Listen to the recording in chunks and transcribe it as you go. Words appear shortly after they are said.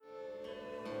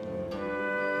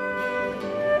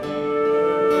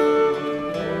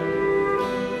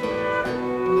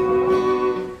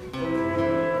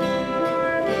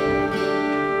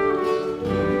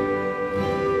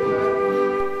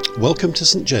Welcome to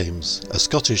St James, a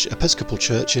Scottish Episcopal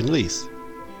church in Leith.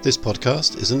 This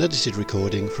podcast is an edited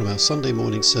recording from our Sunday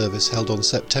morning service held on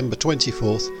September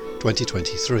 24th,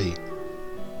 2023.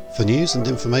 For news and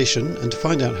information and to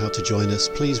find out how to join us,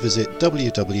 please visit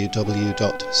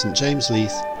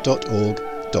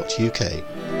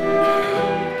www.stjamesleith.org.uk.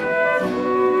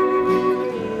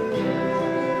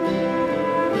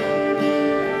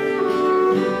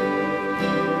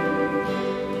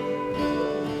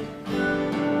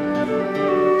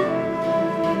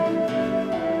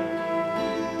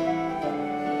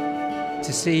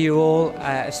 To see you all,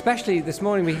 especially this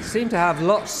morning. We seem to have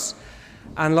lots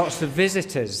and lots of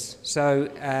visitors. So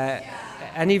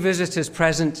any visitors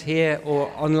present here or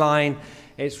online,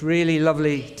 it's really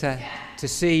lovely to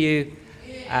see you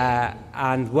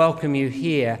and welcome you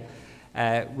here.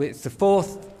 It's the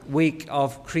fourth week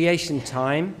of creation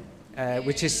time,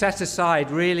 which is set aside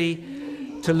really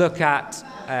to look at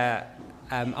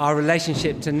our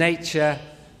relationship to nature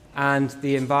and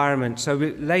the environment. So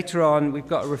later on, we've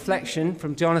got a reflection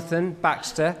from Jonathan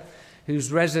Baxter,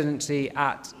 whose residency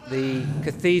at the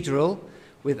cathedral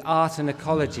with art and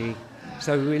ecology.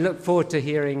 So we look forward to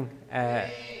hearing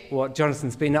what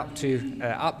Jonathan's been up to,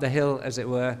 up the hill, as it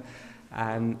were,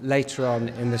 later on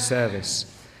in the service.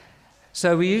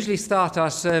 So we usually start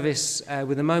our service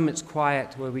with a moment's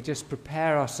quiet where we just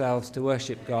prepare ourselves to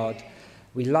worship God.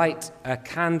 We light a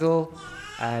candle.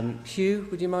 Hugh,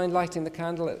 would you mind lighting the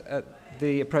candle at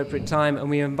the appropriate time? And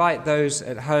we invite those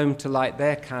at home to light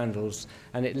their candles,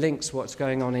 and it links what's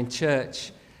going on in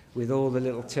church with all the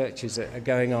little churches that are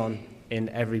going on in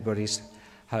everybody's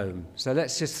home. So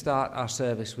let's just start our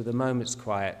service with a moment's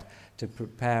quiet to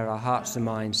prepare our hearts and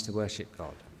minds to worship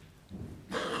God.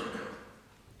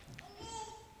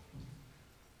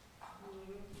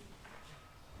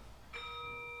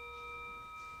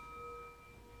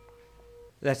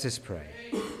 Let us pray.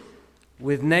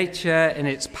 With nature in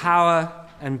its power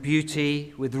and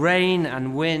beauty, with rain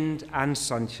and wind and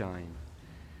sunshine,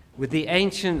 with the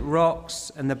ancient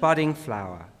rocks and the budding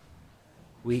flower,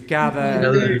 we gather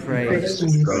and praise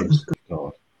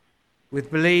God.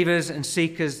 With believers and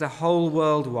seekers the whole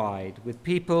world wide, with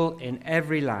people in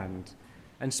every land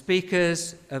and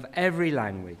speakers of every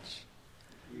language,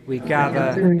 we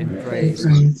gather in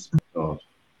praise God.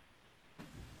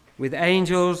 With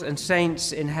angels and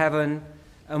saints in heaven,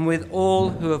 and with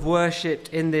all who have worshipped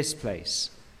in this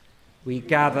place, we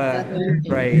gather and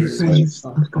praise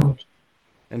God.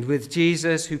 And with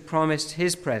Jesus, who promised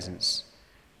his presence,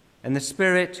 and the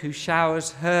Spirit who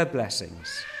showers her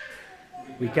blessings,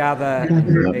 we gather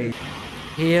and praise.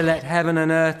 Here let heaven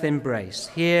and earth embrace.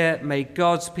 Here may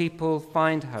God's people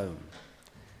find home.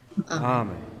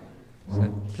 Amen.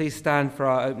 So please stand for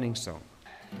our opening song.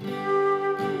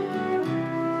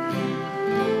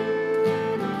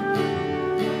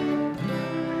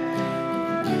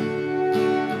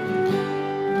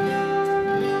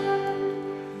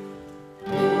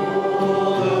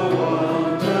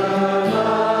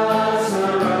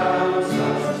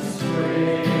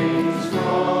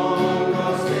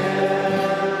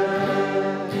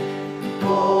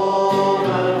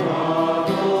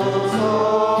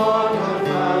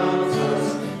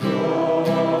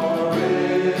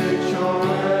 Rich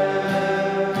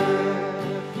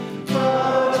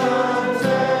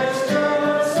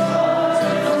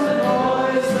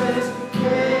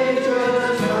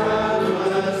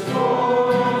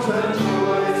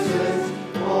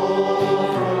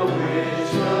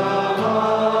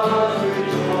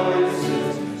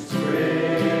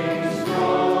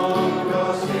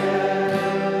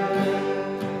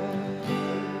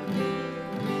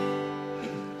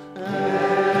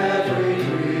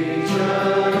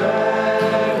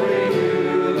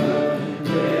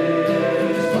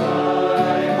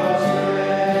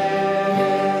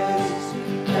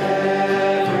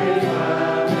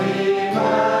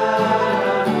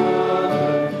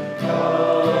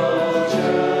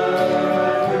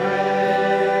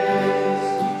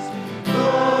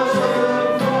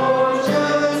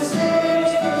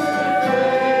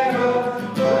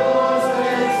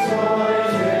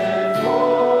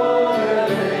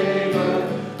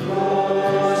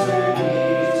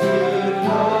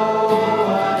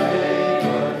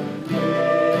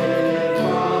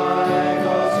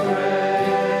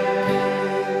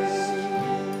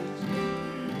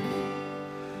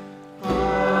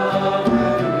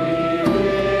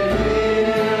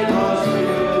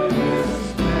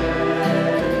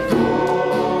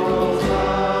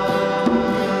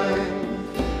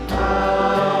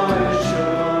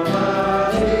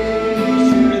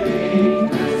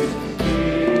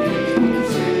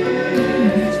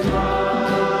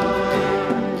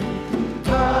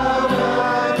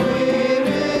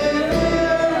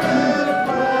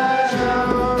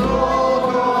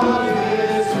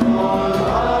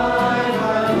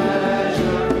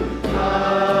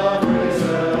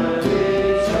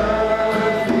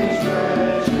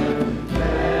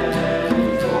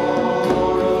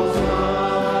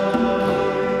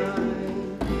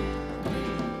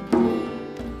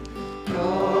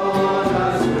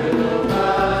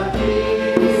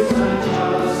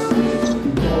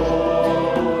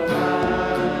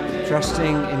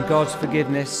trusting in God's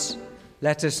forgiveness,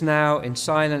 let us now in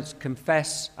silence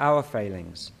confess our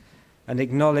failings and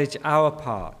acknowledge our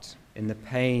part in the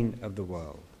pain of the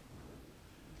world.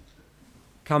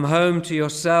 Come home to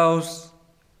yourselves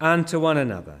and to one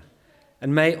another,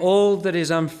 and may all that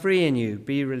is unfree in you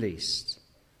be released,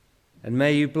 and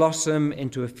may you blossom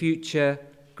into a future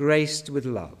graced with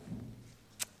love.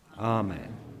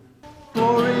 Amen.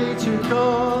 Glory to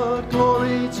God,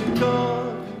 glory to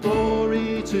God,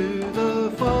 glory to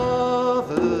the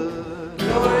Father.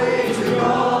 Glory to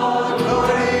God,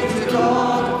 glory to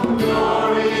God,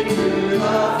 glory to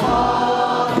the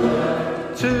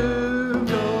Father. To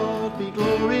God be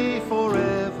glory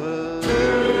forever.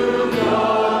 To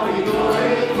God be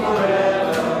glory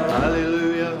forever.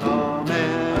 Hallelujah,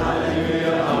 amen.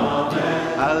 Hallelujah,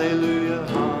 amen. Hallelujah,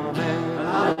 amen.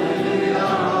 Hallelujah,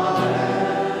 amen.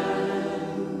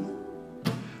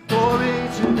 Glory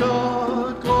to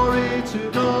God, glory to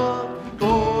God,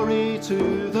 glory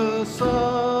to the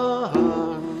Son.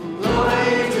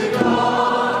 Glory to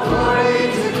God, glory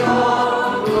to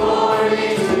God, glory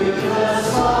to the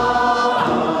Son.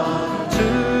 To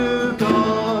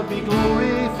God be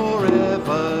glory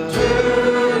forever. To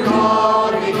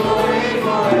God be glory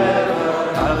forever.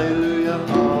 Hallelujah,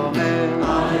 amen.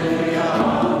 Hallelujah,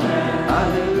 amen.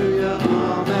 Hallelujah,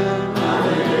 amen.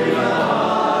 Hallelujah,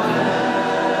 amen.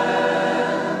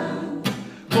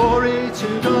 Glory to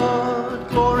God,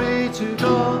 glory to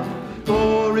God,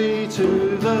 glory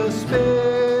to the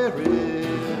Spirit.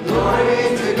 Glory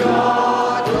to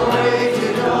God, glory to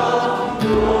God,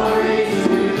 glory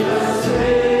to the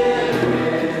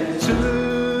Spirit. To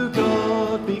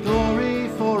God be glory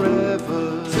forever.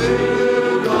 To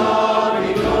God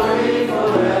be glory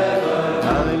forever.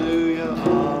 Hallelujah,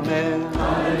 amen.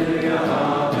 Hallelujah,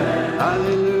 amen.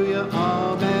 Hallelujah,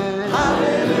 amen.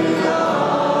 Hallelujah,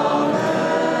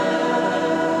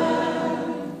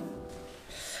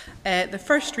 The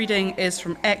first reading is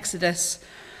from Exodus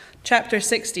chapter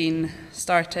 16,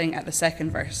 starting at the 2nd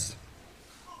verse.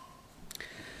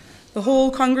 The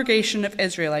whole congregation of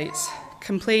Israelites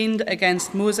complained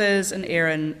against Moses and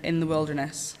Aaron in the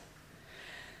wilderness.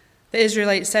 The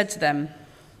Israelites said to them,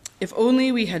 "If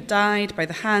only we had died by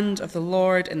the hand of the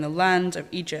Lord in the land of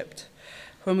Egypt,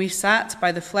 when we sat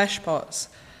by the flesh pots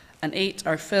and ate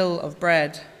our fill of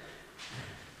bread.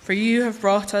 For you have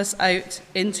brought us out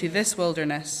into this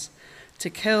wilderness to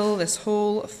kill this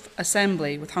whole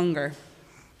assembly with hunger."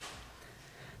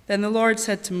 Then the Lord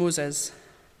said to Moses,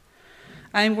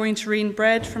 "I am going to rain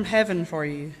bread from heaven for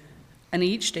you, and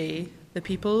each day the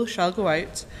people shall go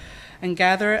out and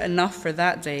gather enough for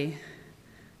that day.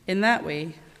 In that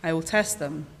way I will test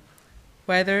them,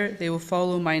 whether they will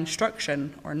follow my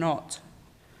instruction or not.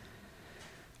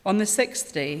 On the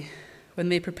 6th day, when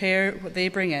they prepare what they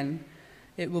bring in,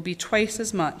 it will be twice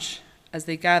as much as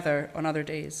they gather on other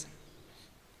days."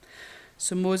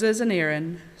 So Moses and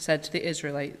Aaron said to the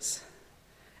Israelites,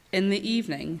 "In the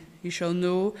evening you shall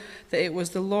know that it was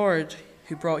the Lord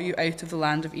who brought you out of the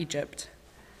land of Egypt,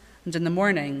 and in the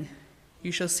morning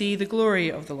you shall see the glory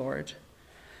of the Lord,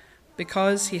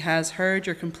 because he has heard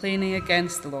your complaining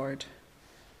against the Lord.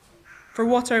 For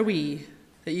what are we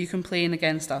that you complain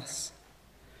against us?"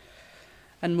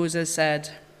 And Moses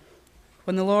said,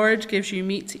 "When the Lord gives you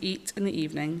meat to eat in the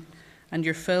evening, and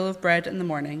your fill of bread in the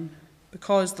morning,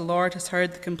 because the Lord has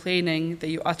heard the complaining that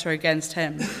you utter against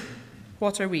him,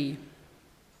 what are we?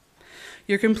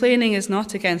 Your complaining is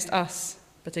not against us,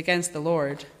 but against the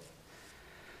Lord."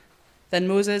 Then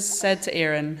Moses said to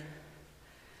Aaron,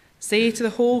 "Say to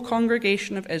the whole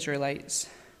congregation of Israelites,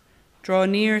 'Draw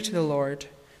near to the Lord,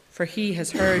 for he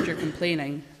has heard your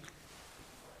complaining.'"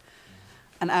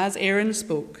 And as Aaron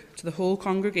spoke to the whole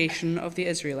congregation of the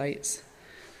Israelites,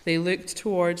 they looked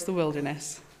towards the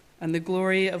wilderness, and the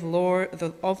glory of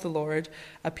the Lord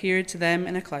appeared to them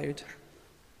in a cloud.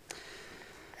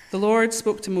 The Lord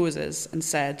spoke to Moses and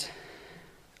said,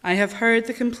 "I have heard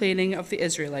the complaining of the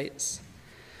Israelites.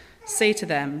 Say to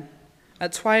them,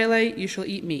 'At twilight you shall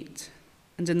eat meat,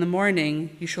 and in the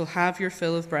morning you shall have your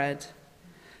fill of bread.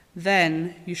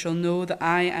 Then you shall know that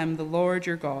I am the Lord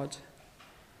your God.'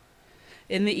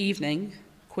 In the evening,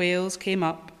 quails came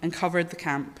up and covered the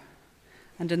camp,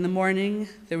 and in the morning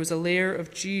there was a layer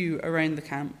of dew around the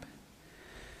camp.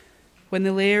 When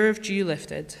the layer of dew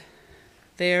lifted,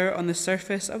 there on the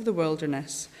surface of the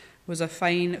wilderness was a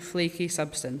fine, flaky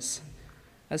substance,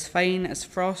 as fine as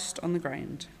frost on the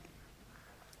ground.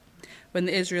 When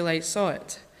the Israelites saw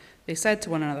it, they said to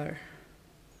one another,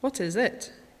 'What is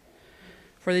it?'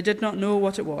 For they did not know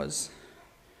what it was.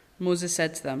 Moses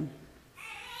said to them,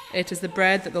 'It is the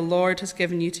bread that the Lord has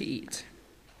given you to eat.'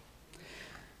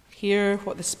 Hear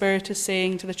what the Spirit is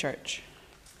saying to the church.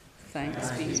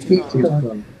 Thanks be to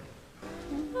God.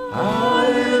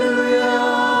 Hallelujah,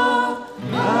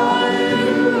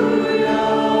 hallelujah,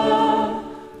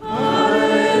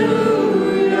 hallelujah,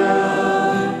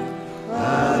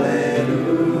 hallelujah,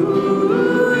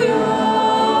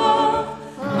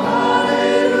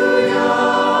 hallelujah,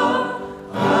 hallelujah,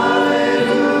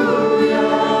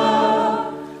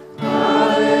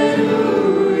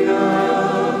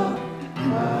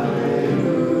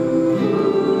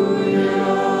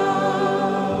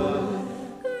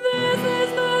 This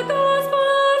is the gospel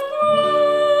of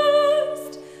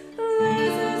Christ.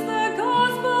 This is the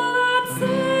gospel that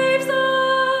saves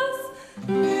us.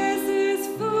 This is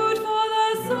food for the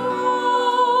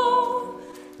soul.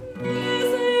 This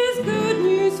is good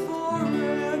news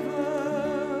forever.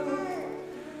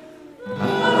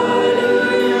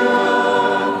 Hallelujah,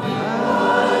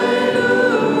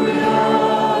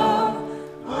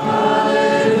 hallelujah,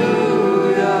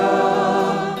 hallelujah,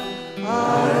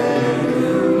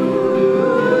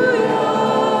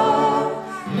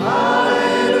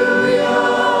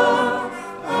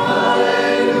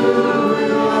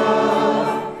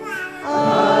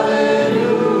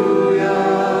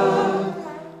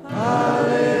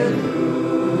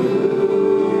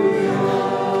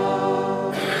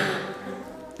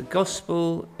 The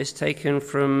Gospel is taken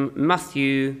from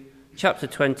Matthew chapter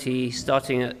 20,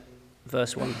 starting at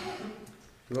verse 1.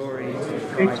 Glory to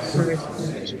Christ.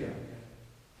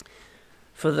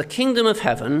 For the kingdom of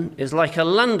heaven is like a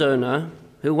landowner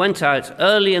who went out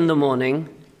early in the morning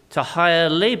to hire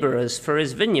laborers for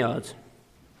his vineyard.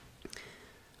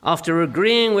 After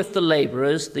agreeing with the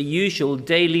laborers the usual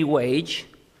daily wage,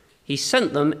 he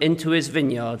sent them into his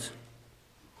vineyard.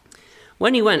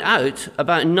 When he went out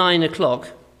about 9 o'clock,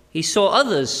 he saw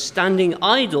others standing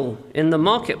idle in the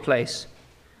marketplace.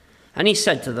 And he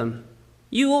said to them,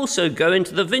 "You also go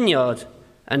into the vineyard,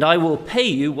 and I will pay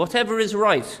you whatever is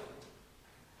right."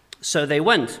 So they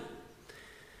went.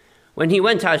 When he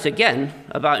went out again,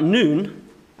 about noon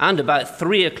and about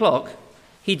 3 o'clock,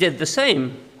 he did the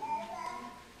same.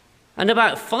 And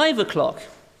about 5 o'clock,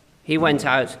 he went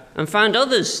out and found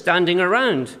others standing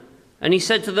around. And he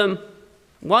said to them,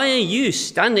 "Why are you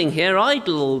standing here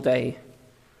idle all day?"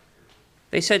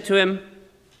 They said to him,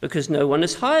 "Because no one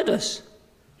has hired us."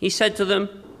 He said to them,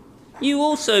 "You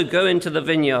also go into the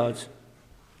vineyard."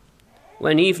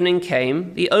 When evening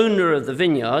came, the owner of the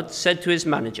vineyard said to his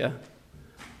manager,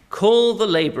 "Call the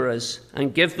laborers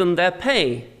and give them their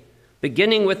pay,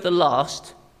 beginning with the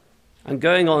last and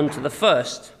going on to the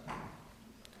first."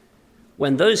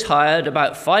 When those hired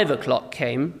about 5 o'clock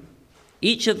came,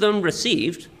 each of them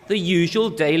received the usual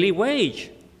daily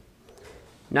wage.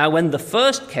 Now when the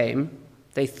first came,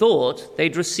 they thought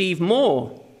they'd receive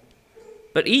more,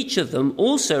 but each of them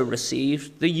also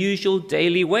received the usual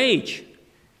daily wage.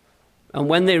 And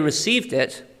when they received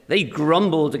it, they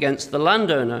grumbled against the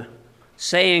landowner,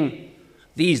 saying,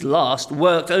 "These last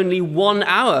worked only 1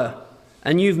 hour,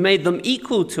 and you've made them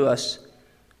equal to us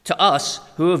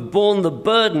who have borne the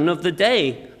burden of the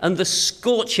day and the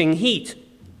scorching heat."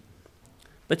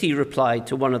 But he replied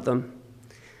to one of them,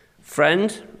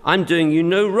 "Friend, I'm doing you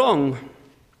no wrong.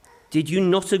 Did you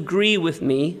not agree with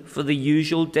me for the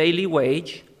usual daily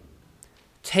wage?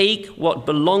 Take what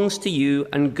belongs to you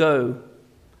and go.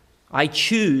 I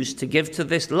choose to give to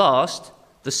this last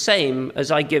the same as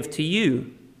I give to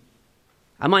you.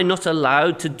 Am I not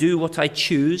allowed to do what I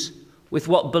choose with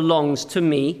what belongs to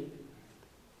me?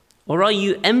 Or are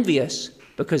you envious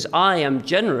because I am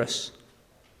generous?"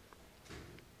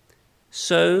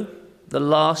 So the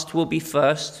last will be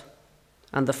first,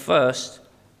 and the first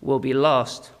will be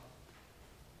last.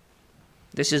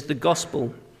 This is the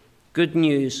gospel, good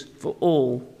news for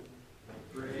all.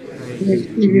 Praise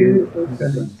to you, O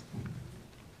God.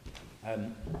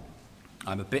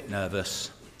 I'm a bit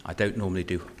nervous. I don't normally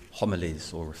do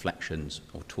homilies or reflections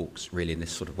or talks really in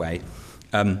this sort of way.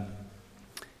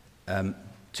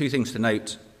 Two things to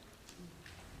note.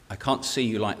 I can't see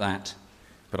you like that,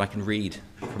 but I can read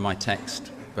from my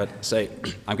text. So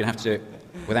I'm going to have to do it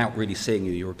without really seeing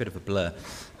you. You're a bit of a blur.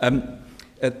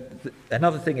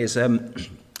 Another thing is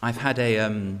I've had a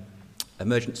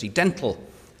emergency dental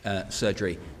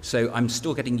surgery, so I'm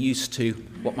still getting used to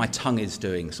what my tongue is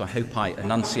doing, so I hope I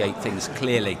enunciate things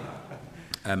clearly.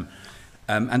 And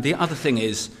the other thing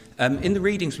is, in the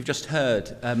readings we've just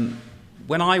heard,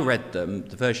 when I read them,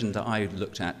 the version that I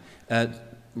looked at,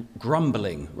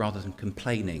 grumbling rather than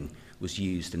complaining was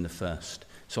used in the first.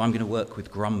 So I'm going to work with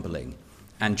grumbling.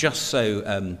 And just so,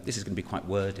 this is going to be quite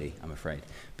wordy, I'm afraid,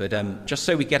 but just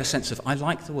so we get a sense of, I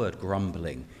like the word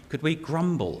grumbling. Could we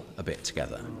grumble a bit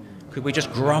together? Could we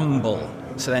just grumble?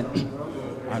 So then,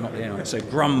 I'm not the only one, so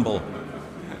grumble.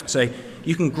 So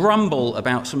you can grumble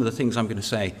about some of the things I'm going to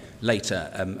say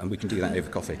later, and we can do that over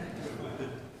coffee.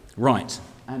 Right.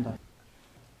 And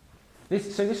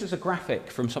this was a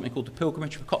graphic from something called the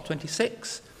Pilgrimage for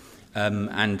COP26,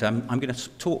 and I'm going to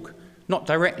talk not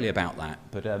directly about that,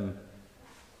 but I'm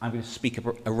going to speak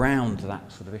around that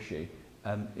sort of issue.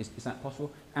 Is that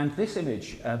possible? And this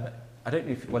image, I don't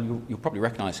know if, well, you'll probably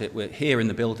recognise it. We're here in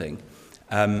the building,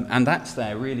 and that's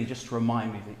there really just to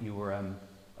remind me that you were a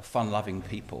fun-loving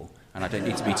people, and I don't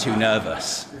need to be too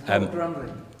nervous.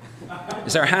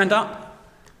 Is there a hand up?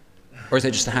 Or is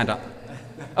there just a hand up?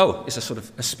 Oh, it's a sort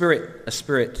of a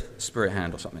spirit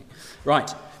hand or something.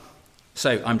 Right.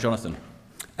 So I'm Jonathan.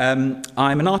 I'm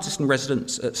an artist in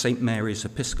residence at St Mary's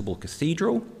Episcopal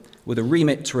Cathedral with a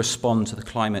remit to respond to the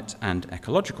climate and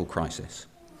ecological crisis.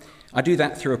 I do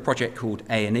that through a project called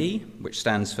A&E, which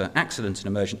stands for Accident and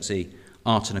Emergency,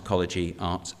 Art and Ecology,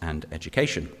 Art and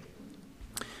Education.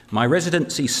 My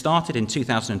residency started in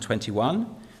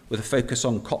 2021 with a focus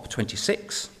on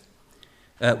COP26,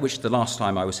 which is the last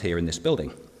time I was here in this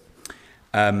building.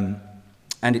 And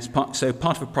it's part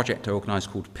of a project I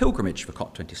organised called Pilgrimage for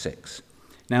COP26.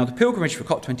 Now, the Pilgrimage for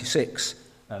COP26,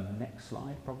 next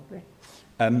slide probably,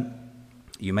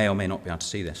 you may or may not be able to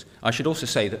see this. I should also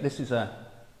say that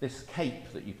this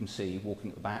cape that you can see walking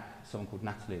at the back, someone called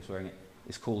Natalie is wearing it,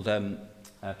 is called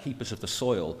Keepers of the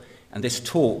Soil. And this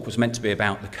talk was meant to be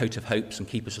about the coat of hopes and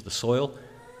keepers of the soil,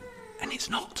 and it's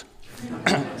not.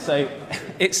 So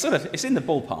it's in the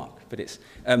ballpark, but it's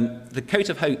the Coat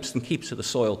of Hopes and Keepers of the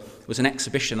Soil was an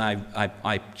exhibition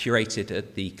I curated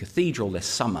at the cathedral this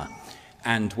summer.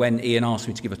 And when Iain asked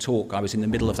me to give a talk, I was in the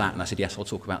middle of that, and I said, yes, I'll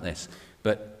talk about this.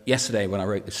 But yesterday, when I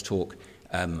wrote this talk,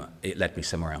 it led me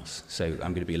somewhere else. So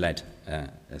I'm going to be led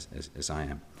as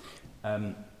I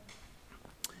am.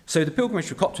 So the Pilgrimage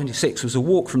for COP26 was a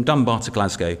walk from Dunbar to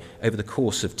Glasgow over the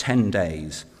course of 10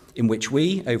 days, in which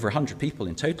we, over 100 people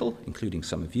in total, including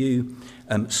some of you,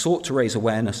 sought to raise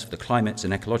awareness of the climate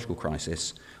and ecological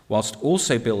crisis, whilst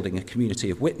also building a community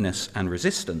of witness and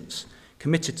resistance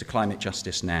committed to climate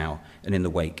justice now and in the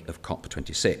wake of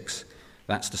COP26.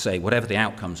 That's to say, whatever the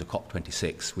outcomes of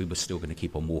COP26, we were still going to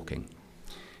keep on walking.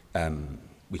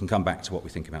 We can come back to what we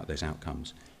think about those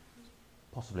outcomes.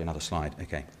 Possibly another slide,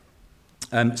 okay.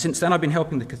 Since then, I've been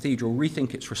helping the cathedral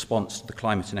rethink its response to the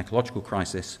climate and ecological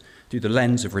crisis through the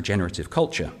lens of regenerative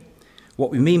culture.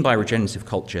 What we mean by regenerative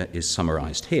culture is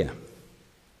summarised here,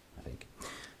 I think.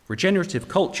 Regenerative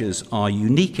cultures are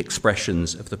unique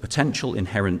expressions of the potential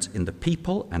inherent in the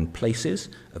people and places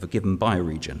of a given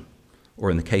bioregion,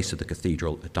 or in the case of the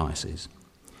cathedral, a diocese.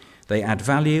 They add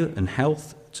value and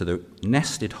health to the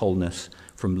nested wholeness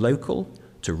from local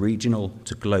to regional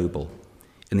to global,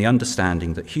 in the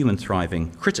understanding that human thriving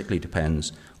critically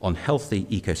depends on healthy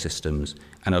ecosystems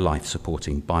and a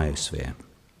life-supporting biosphere.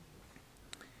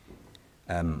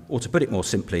 Or to put it more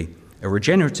simply, a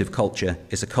regenerative culture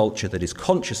is a culture that is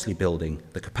consciously building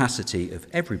the capacity of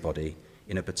everybody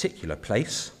in a particular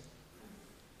place,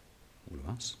 all of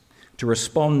us, to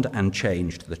respond and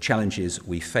change to the challenges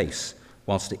we face,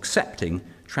 whilst accepting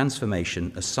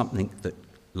transformation as something that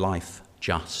life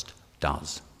just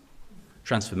does.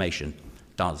 Transformation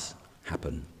does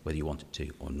happen, whether you want it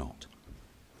to or not.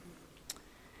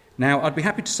 Now, I'd be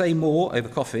happy to say more over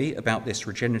coffee about this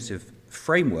regenerative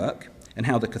framework and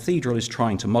how the cathedral is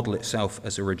trying to model itself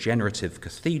as a regenerative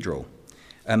cathedral.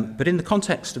 But in the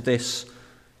context of this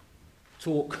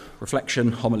talk,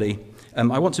 reflection, homily,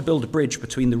 I want to build a bridge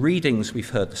between the readings we've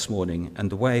heard this morning and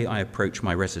the way I approach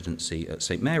my residency at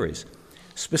St Mary's.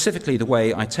 Specifically, the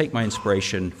way I take my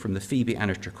inspiration from the Phoebe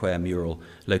Anatraquaire mural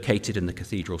located in the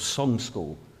cathedral's song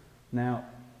school. Now,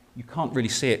 you can't really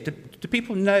see it. Do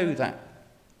people know that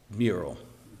mural?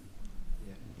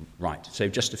 Yeah. Right, so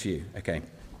just a few, okay.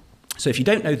 So if you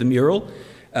don't know the mural,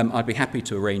 I'd be happy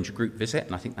to arrange a group visit,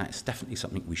 and I think that's definitely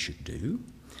something we should do.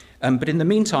 But in the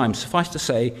meantime, suffice to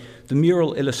say, the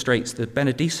mural illustrates the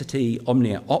Benedicite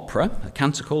Omnia opera, a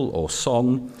canticle or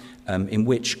song, in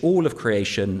which all of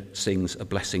creation sings a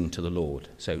blessing to the Lord.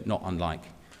 So not unlike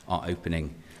our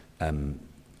opening,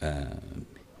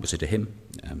 was it a hymn?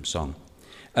 Song.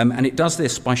 And it does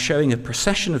this by showing a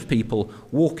procession of people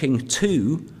walking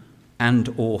to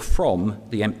and or from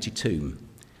the empty tomb,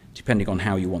 depending on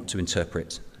how you want to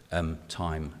interpret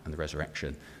time and the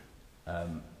resurrection.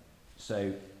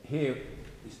 So here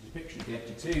is a depiction of the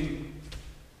empty tomb.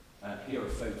 Here are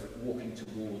folk walking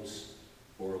towards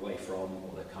or away from,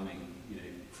 or they're coming,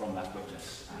 from that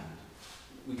witness. And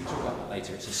we can talk about that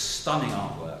later. It's a stunning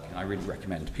artwork, and I really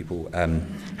recommend people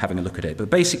having a look at it. But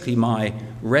basically, my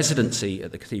residency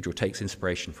at the cathedral takes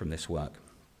inspiration from this work.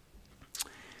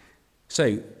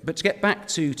 But to get back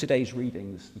to today's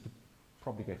readings, we could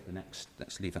probably go for the next.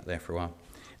 Let's leave that there for a while.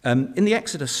 In the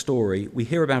Exodus story, we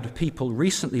hear about a people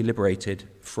recently liberated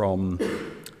from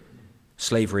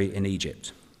slavery in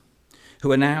Egypt,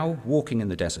 who are now walking in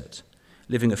the desert,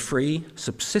 living a free,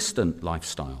 subsistent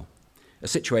lifestyle, a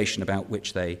situation about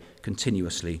which they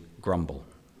continuously grumble.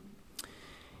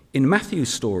 In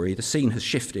Matthew's story, the scene has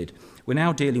shifted. We're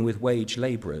now dealing with wage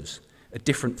labourers, a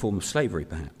different form of slavery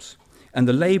perhaps, and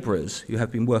the labourers who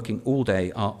have been working all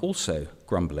day are also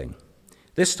grumbling,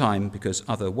 this time because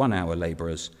other one-hour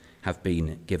labourers have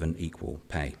been given equal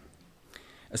pay.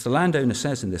 As the landowner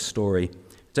says in this story,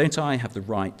 "Don't I have the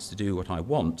right to do what I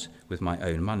want with my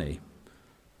own money?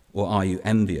 Or are you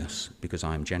envious because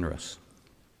I am generous?"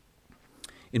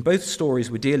 In both stories,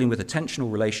 we're dealing with a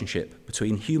tensional relationship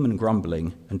between human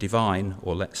grumbling and divine,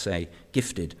 or let's say,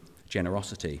 gifted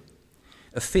generosity.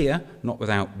 A fear, not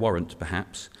without warrant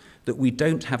perhaps, that we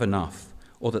don't have enough,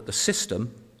 or that the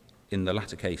system, in the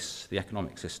latter case, the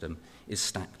economic system, is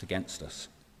stacked against us.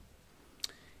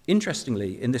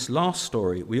 Interestingly, in this last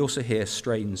story, we also hear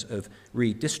strains of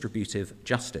redistributive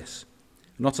justice,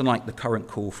 not unlike the current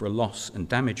call for a loss and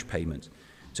damage payment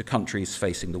to countries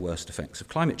facing the worst effects of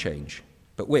climate change,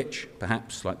 but which,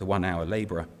 perhaps like the one-hour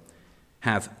labourer,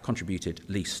 have contributed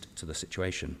least to the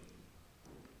situation.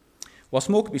 Whilst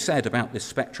more could be said about this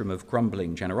spectrum of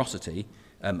grumbling generosity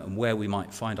and where we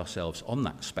might find ourselves on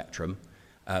that spectrum,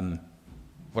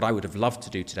 what I would have loved to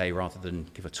do today, rather than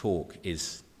give a talk,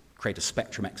 is create a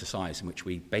spectrum exercise in which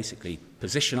we basically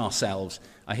position ourselves.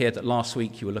 I hear that last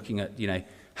week you were looking at,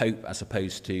 hope as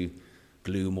opposed to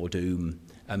gloom or doom,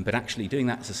 but actually doing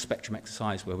that as a spectrum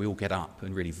exercise where we all get up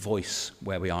and really voice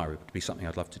where we are would be something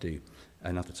I'd love to do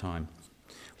another time.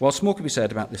 Whilst more can be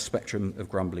said about this spectrum of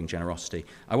grumbling generosity,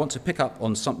 I want to pick up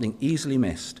on something easily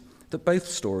missed, that both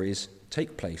stories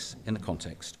take place in the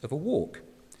context of a walk,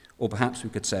 or perhaps we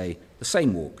could say the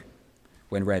same walk,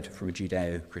 when read from a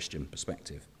Judeo-Christian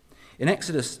perspective. In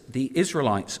Exodus, the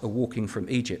Israelites are walking from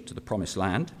Egypt to the Promised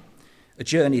Land, a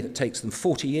journey that takes them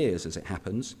 40 years as it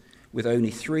happens, with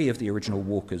only 3 of the original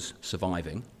walkers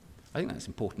surviving. I think that's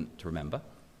important to remember.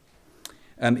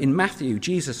 In Matthew,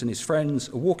 Jesus and his friends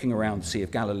are walking around the Sea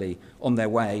of Galilee on their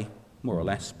way, more or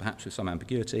less, perhaps with some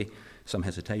ambiguity, some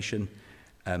hesitation,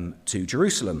 to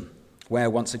Jerusalem,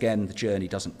 where once again the journey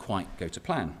doesn't quite go to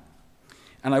plan.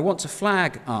 And I want to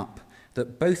flag up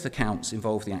that both accounts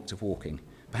involve the act of walking,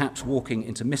 perhaps walking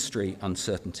into mystery,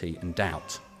 uncertainty, and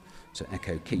doubt, to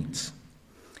echo Keats.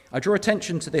 I draw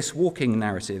attention to this walking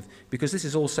narrative because this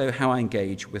is also how I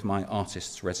engage with my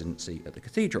artist's residency at the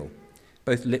cathedral,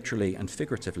 both literally and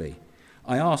figuratively.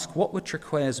 I ask, what would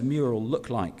Triquare's mural look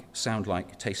like, sound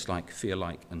like, taste like, feel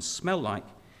like, and smell like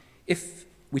if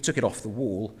we took it off the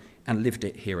wall and lived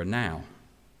it here and now?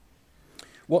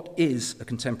 What is a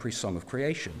contemporary song of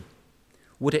creation?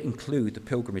 Would it include the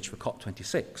pilgrimage for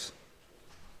COP26?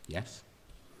 Yes.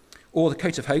 Or the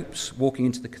Coat of Hopes walking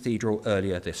into the cathedral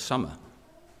earlier this summer?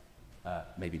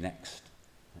 Maybe next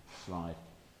slide.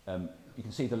 You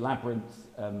can see the labyrinth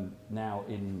now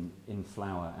in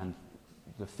flower, and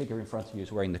the figure in front of you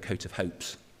is wearing the Coat of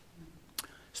Hopes.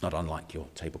 It's not unlike your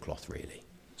tablecloth, really.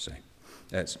 So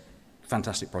it's a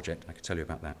fantastic project. I could tell you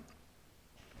about that.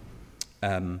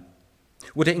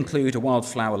 Would it include a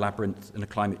wildflower labyrinth and a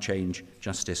climate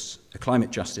justice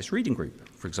reading group,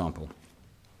 for example?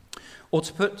 Or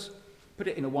to put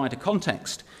it in a wider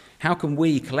context, how can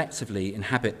we collectively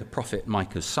inhabit the prophet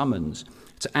Micah's summons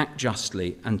to act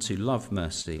justly and to love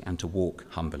mercy and to walk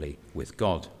humbly with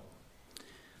God?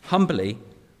 Humbly,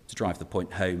 to drive the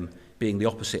point home, being the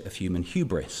opposite of human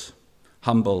hubris.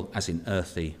 Humble as in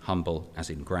earthy, humble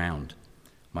as in ground.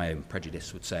 My own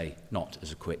prejudice would say not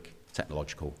as a quick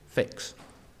technological fix.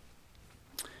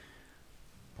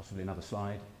 Possibly another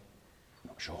slide?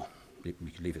 Not sure. We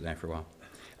could leave it there for a while.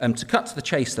 To cut to the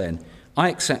chase then, I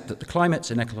accept that the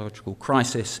climate and ecological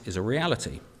crisis is a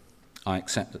reality. I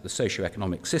accept that the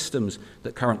socio-economic systems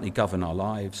that currently govern our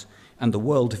lives and the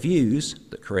world views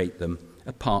that create them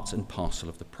are part and parcel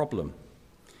of the problem.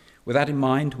 With that in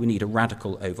mind, we need a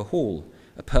radical overhaul,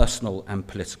 a personal and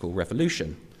political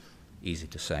revolution. Easy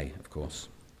to say, of course.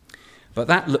 But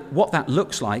what that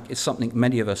looks like is something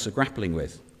many of us are grappling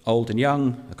with. Old and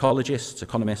young, ecologists,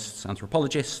 economists,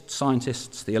 anthropologists,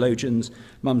 scientists, theologians,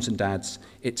 mums and dads,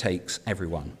 it takes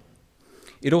everyone.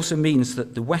 It also means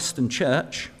that the Western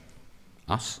Church,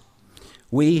 us,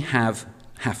 we have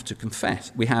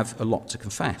a lot to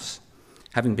confess,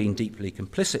 having been deeply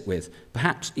complicit with,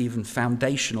 perhaps even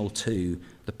foundational to,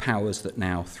 the powers that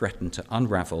now threaten to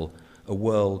unravel a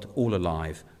world all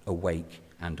alive, awake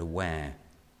and aware.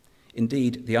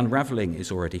 Indeed, the unravelling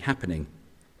is already happening.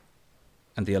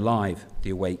 and the alive, the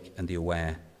awake, and the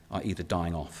aware are either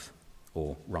dying off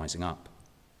or rising up.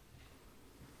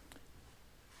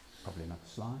 Probably another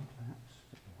slide, perhaps.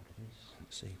 I don't know what it is.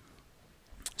 Let's see.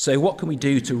 So what can we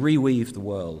do to reweave the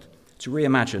world, to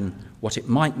reimagine what it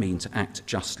might mean to act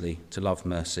justly, to love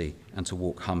mercy, and to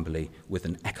walk humbly with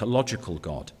an ecological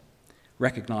God,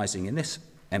 recognising in this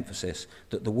emphasis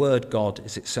that the word God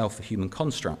is itself a human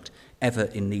construct, ever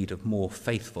in need of more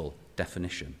faithful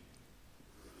definition.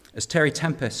 As Terry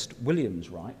Tempest Williams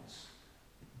writes,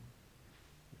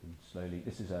 slowly,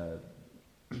 this is a,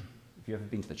 if you've ever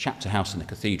been to the chapter house in the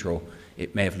cathedral,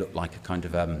 it may have looked like a kind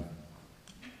of a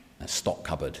stock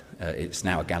cupboard. It's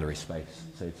now a gallery space,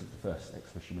 so it's the first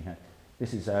exhibition we had.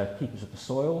 This is Keepers of the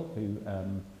Soil, who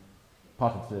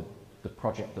part of the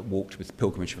project that walked with the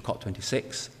pilgrimage for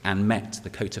COP26 and met the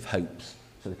Coat of Hopes.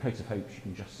 So the Coat of Hopes, you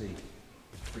can just see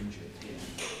the fringe of it here.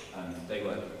 They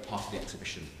were part of the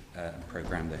exhibition and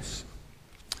programmed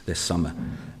this summer.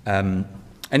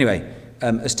 Anyway,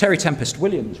 as Terry Tempest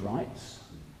Williams writes,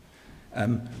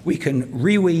 we can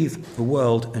reweave the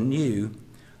world anew,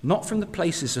 not from the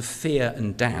places of fear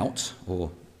and doubt,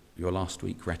 or your last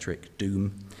week rhetoric,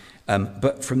 doom,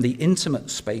 but from the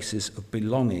intimate spaces of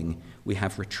belonging we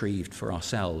have retrieved for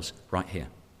ourselves right here.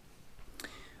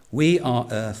 We are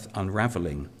earth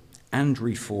unravelling and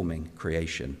reforming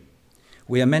creation.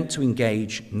 We are meant to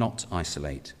engage, not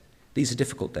isolate. These are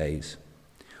difficult days.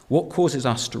 What causes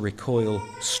us to recoil,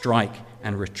 strike,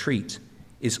 and retreat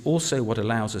is also what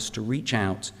allows us to reach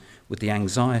out with the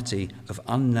anxiety of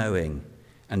unknowing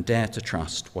and dare to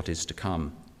trust what is to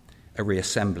come, a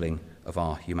reassembling of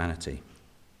our humanity.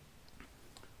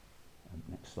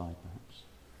 Next slide, perhaps.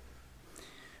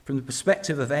 From the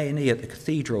perspective of A&E at the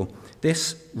cathedral,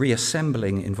 this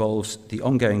reassembling involves the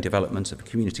ongoing development of a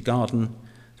community garden,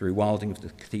 the rewilding of the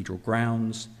cathedral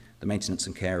grounds, the maintenance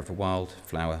and care of a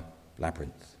wildflower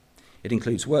labyrinth. It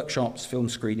includes workshops, film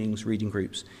screenings, reading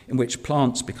groups, in which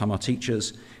plants become our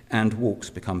teachers and walks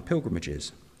become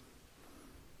pilgrimages.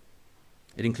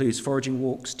 It includes foraging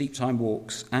walks, deep time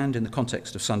walks, and in the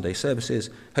context of Sunday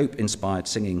services, hope-inspired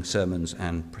singing, sermons,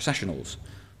 and processionals.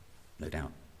 No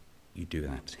doubt you do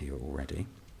that here already.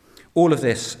 All of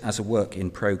this as a work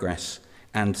in progress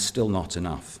and still not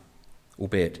enough,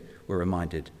 albeit we're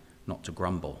reminded not to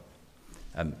grumble.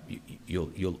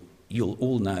 You'll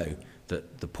all know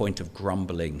that the point of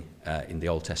grumbling in the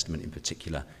Old Testament in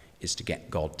particular is to get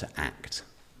God to act.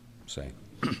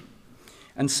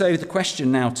 And so the question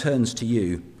now turns to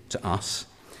you, to us,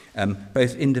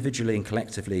 both individually and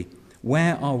collectively.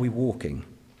 Where are we walking?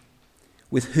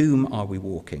 With whom are we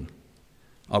walking?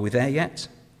 Are we there yet?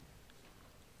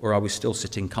 Or are we still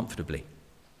sitting comfortably?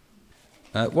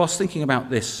 Whilst thinking about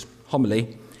this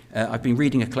homily, I've been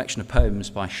reading a collection of poems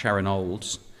by Sharon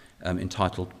Olds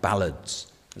entitled Ballads.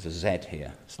 There's a Z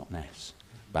here, it's not an S.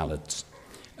 Ballads.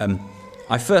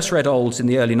 I first read Olds in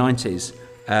the early 90s,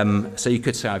 so you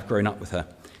could say I've grown up with her.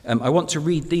 I want to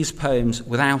read these poems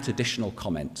without additional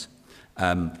comment,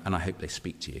 and I hope they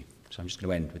speak to you. So I'm just going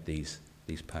to end with these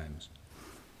poems.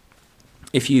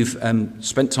 If you've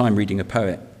spent time reading a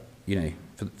poet,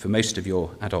 for most of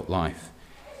your adult life,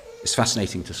 it's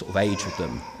fascinating to sort of age with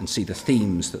them and see the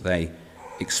themes that they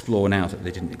explore now that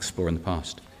they didn't explore in the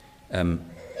past.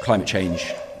 Climate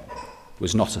change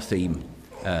was not a theme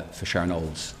for Sharon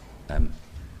Olds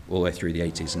all the way through the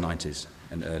 80s and 90s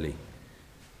and early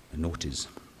noughties.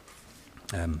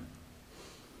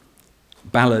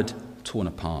 Ballad torn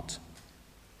apart.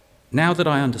 Now that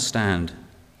I understand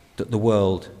that the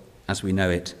world as we know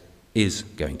it is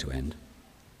going to end,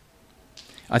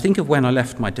 I think of when I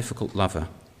left my difficult lover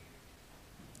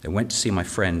and went to see my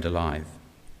friend alive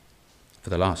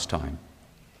for the last time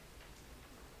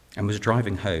and was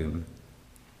driving home,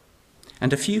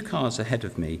 and a few cars ahead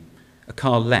of me, a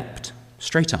car leapt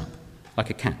straight up like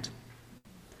a cat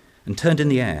and turned in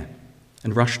the air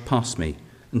and rushed past me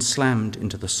and slammed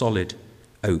into the solid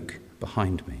oak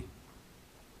behind me,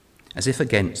 as if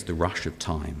against the rush of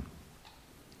time,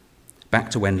 back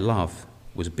to when love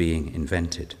was being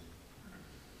invented,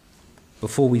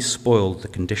 before we spoiled the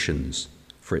conditions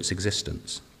for its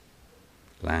existence: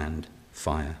 land,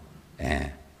 fire,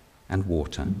 air, and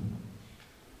water.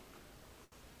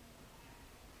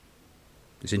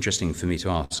 It's interesting for me to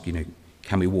ask,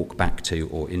 can we walk back to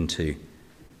or into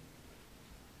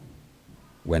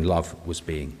when love was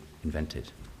being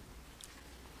invented?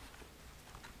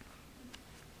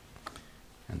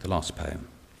 And the last poem,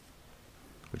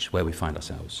 which is where we find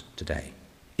ourselves today.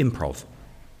 Improv.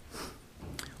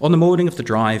 On the morning of the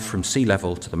drive from sea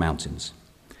level to the mountains,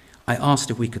 I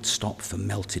asked if we could stop for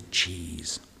melted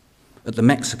cheese at the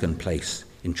Mexican place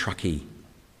in Truckee.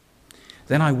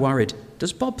 Then I worried,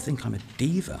 does Bob think I'm a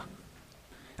diva?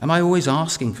 Am I always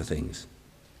asking for things?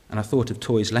 And I thought of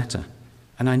Toy's letter,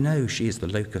 and I know she is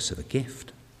the locus of a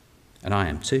gift, and I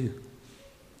am too.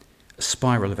 A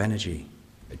spiral of energy,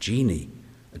 a genie,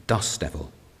 a dust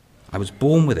devil. I was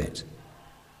born with it,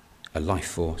 a life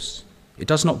force. It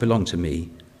does not belong to me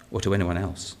or to anyone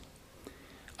else.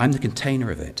 I'm the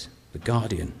container of it, the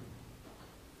guardian.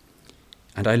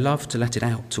 And I love to let it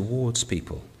out towards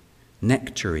people,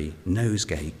 nectary,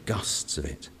 nosegay gusts of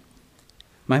it.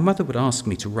 My mother would ask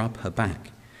me to rub her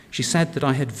back. She said that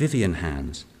I had Vivian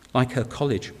hands, like her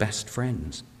college best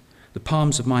friends. The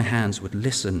palms of my hands would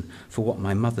listen for what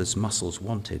my mother's muscles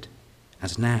wanted,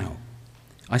 as now.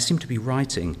 I seem to be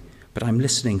writing, but I'm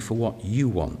listening for what you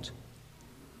want.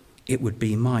 It would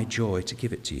be my joy to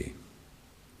give it to you.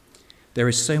 There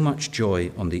is so much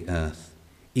joy on the earth,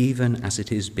 even as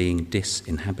it is being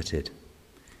disinhabited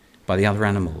by the other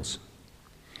animals,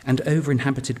 and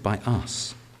over-inhabited by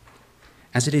us,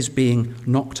 as it is being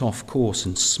knocked off course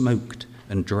and smoked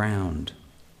and drowned.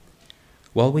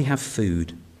 While we have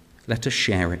food, let us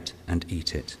share it and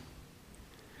eat it.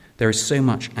 There is so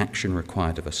much action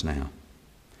required of us now,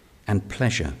 and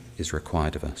pleasure is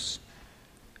required of us.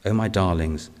 Oh, my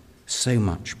darlings, so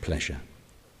much pleasure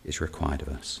is required of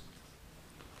us.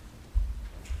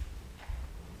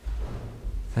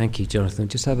 Thank you, Jonathan.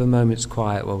 Just have a moment's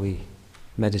quiet while we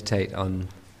meditate on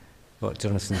what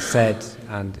Jonathan said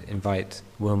and invite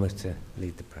Wilma to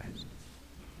lead the prayers.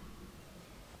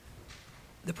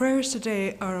 The prayers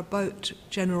today are about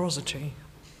generosity.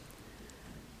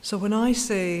 So when I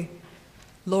say,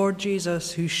 Lord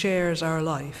Jesus, who shares our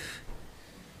life,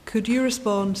 could you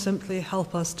respond simply,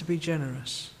 help us to be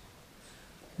generous?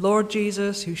 Lord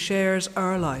Jesus, who shares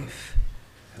our life,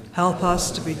 help us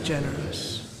to be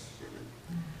generous.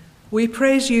 We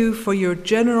praise you for your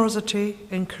generosity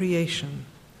in creation,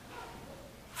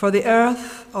 for the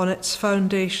earth on its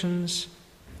foundations,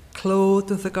 clothed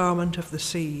with the garment of the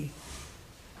sea,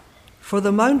 for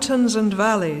the mountains and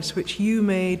valleys which you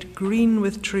made green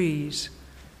with trees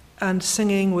and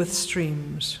singing with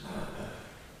streams,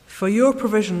 for your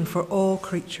provision for all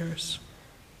creatures.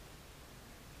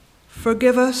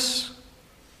 Forgive us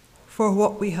for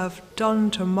what we have done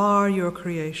to mar your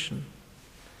creation.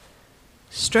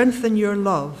 Strengthen your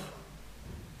love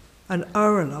and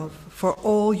our love for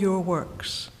all your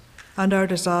works and our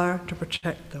desire to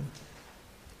protect them.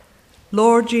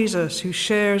 Lord Jesus, who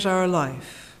shares our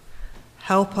life,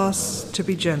 help us to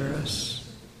be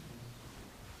generous.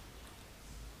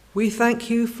 We thank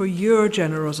you for your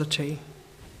generosity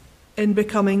in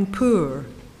becoming poor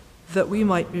that we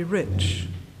might be rich,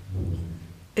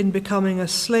 in becoming a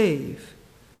slave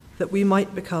that we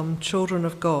might become children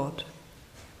of God,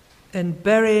 in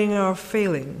burying our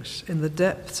failings in the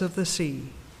depths of the sea.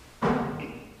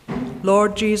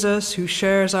 Lord Jesus, who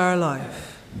shares our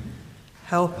life,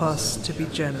 help us to be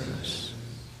generous.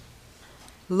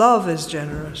 Love is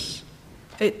generous.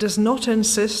 It does not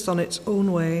insist on its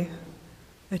own way.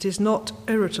 It is not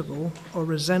irritable or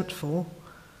resentful.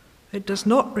 It does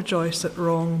not rejoice at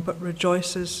wrong, but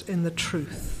rejoices in the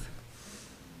truth.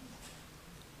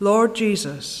 Lord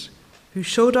Jesus, who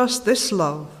showed us this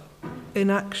love in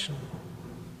action,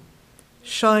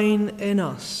 shine in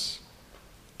us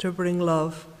to bring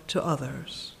love to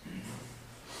others.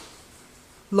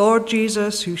 Lord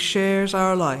Jesus, who shares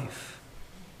our life,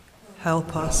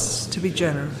 help us to be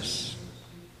generous.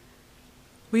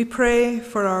 We pray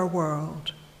for our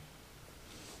world.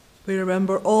 We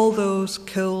remember all those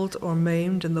killed or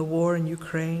maimed in the war in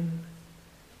Ukraine.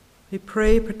 We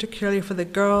pray particularly for the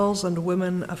girls and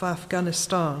women of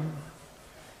Afghanistan,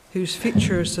 whose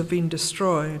futures have been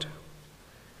destroyed.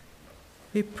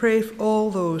 We pray for all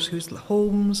those whose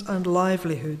homes and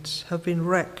livelihoods have been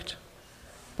wrecked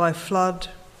by flood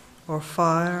or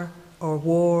fire or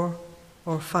war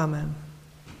or famine.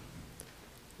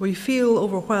 We feel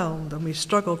overwhelmed and we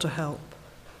struggle to help.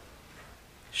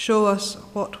 Show us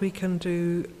what we can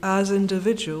do as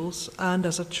individuals and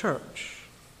as a church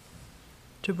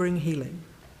to bring healing.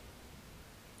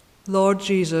 Lord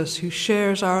Jesus, who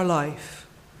shares our life,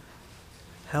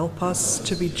 help us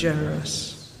to be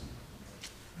generous.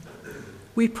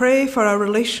 We pray for our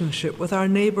relationship with our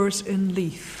neighbours in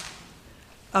Leith,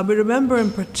 and we remember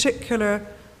in particular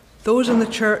those in the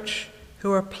church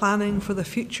who are planning for the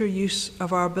future use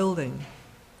of our building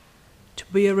to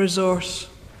be a resource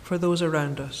for those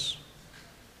around us.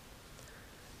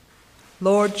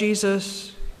 Lord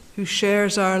Jesus, who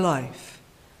shares our life,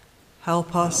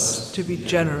 help us to be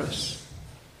generous.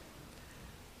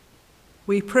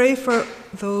 We pray for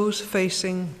those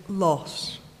facing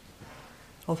loss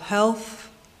of health,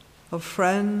 of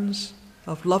friends,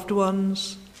 of loved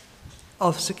ones,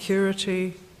 of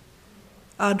security,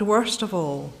 and worst of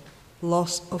all,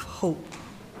 loss of hope.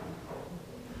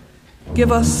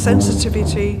 Give us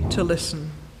sensitivity to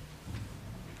listen,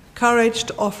 courage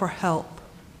to offer help,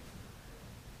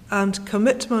 and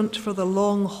commitment for the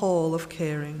long haul of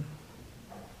caring.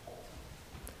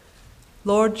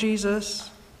 Lord Jesus,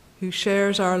 who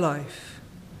shares our life,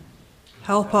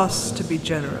 help us to be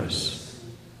generous.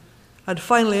 And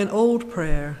finally, an old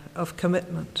prayer of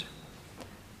commitment.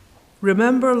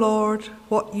 Remember, Lord,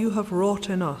 what you have wrought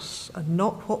in us and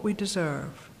not what we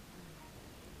deserve.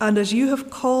 And as you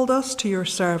have called us to your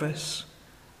service,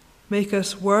 make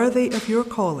us worthy of your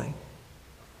calling.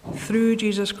 Through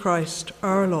Jesus Christ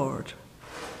our Lord.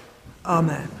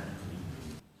 Amen.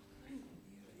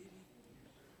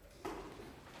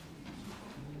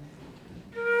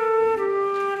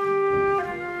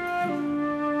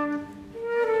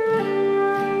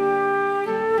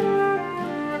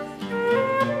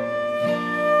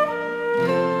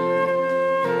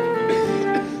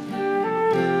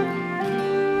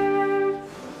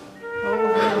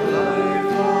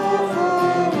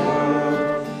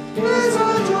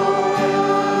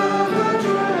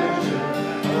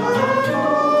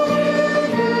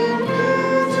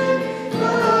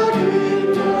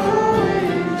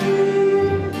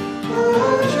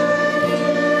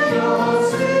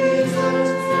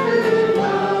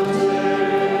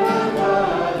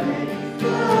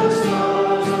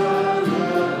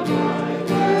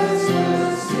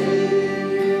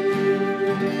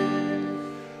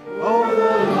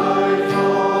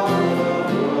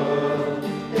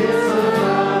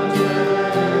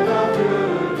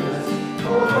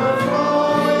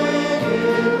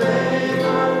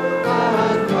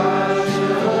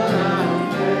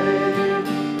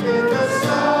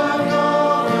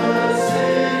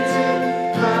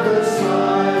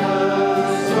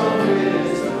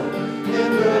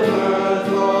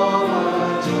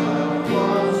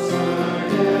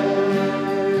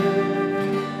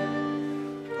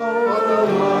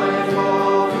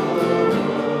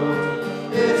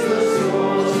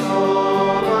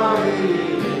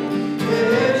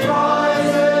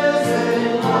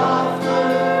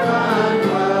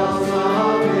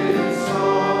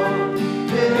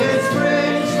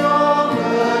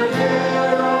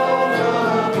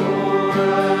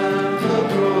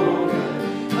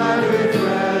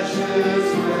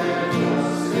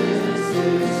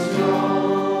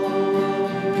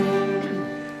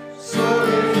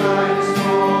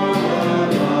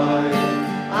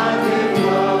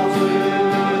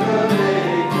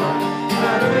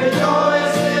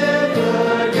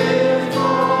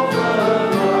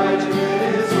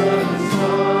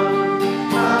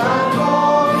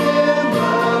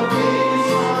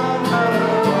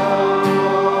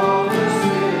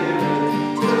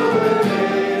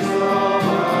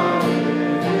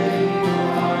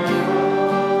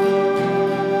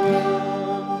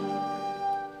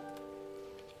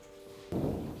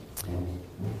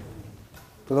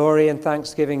 Glory and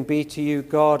thanksgiving be to you,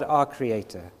 God, our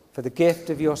Creator, for the gift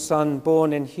of your Son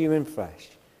born in human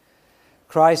flesh.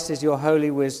 Christ is your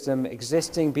holy wisdom,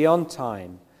 existing beyond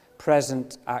time,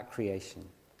 present at creation.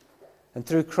 And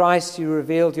through Christ you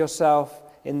revealed yourself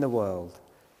in the world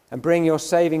and bring your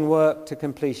saving work to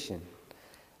completion.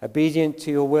 Obedient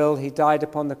to your will, he died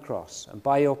upon the cross, and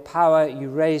by your power you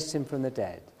raised him from the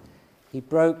dead. He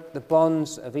broke the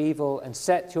bonds of evil and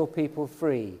set your people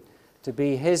free to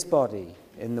be his body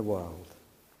in the world.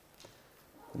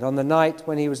 And on the night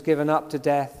when he was given up to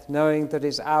death, knowing that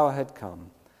his hour had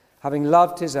come, having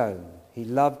loved his own, he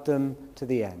loved them to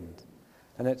the end.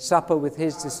 And at supper with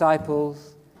his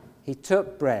disciples, he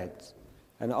took bread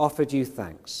and offered you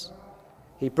thanks.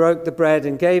 He broke the bread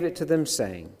and gave it to them,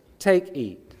 saying, "Take,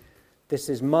 eat. This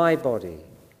is my body,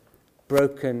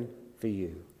 broken for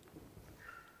you."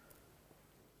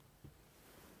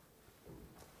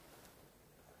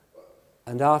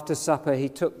 And after supper he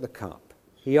took the cup.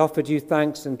 He offered you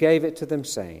thanks and gave it to them,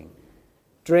 saying,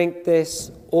 "Drink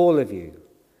this, all of you.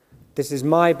 This is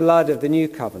my blood of the new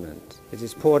covenant. It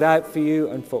is poured out for you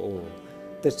and for all,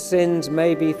 that sins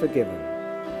may be forgiven.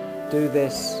 Do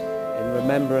this in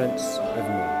remembrance of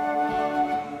me."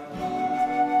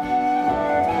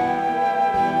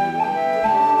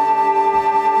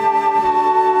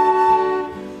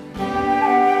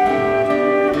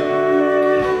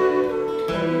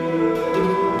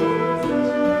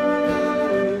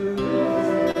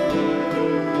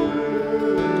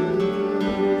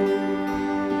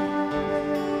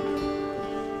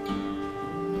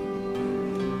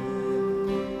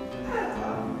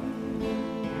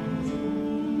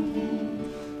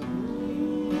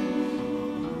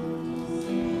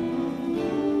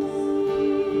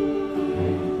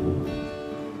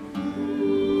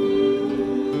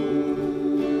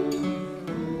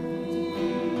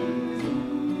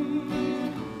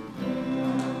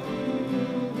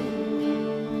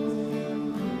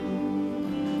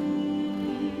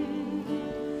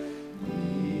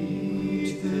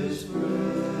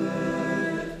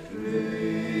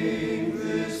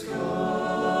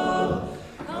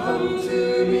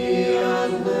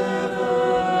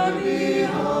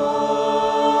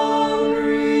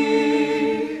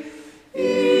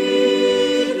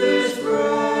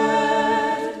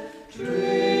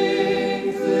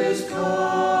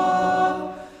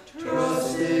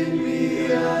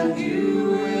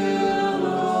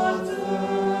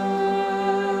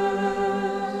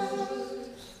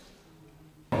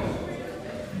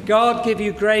 God give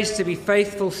you grace to be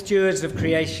faithful stewards of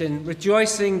creation,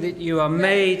 rejoicing that you are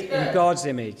made in God's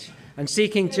image, and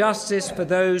seeking justice for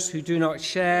those who do not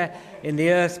share in the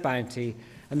earth's bounty.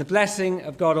 And the blessing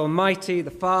of God Almighty,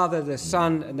 the Father, the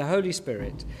Son, and the Holy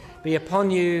Spirit be upon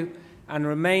you and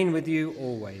remain with you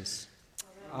always.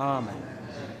 Amen.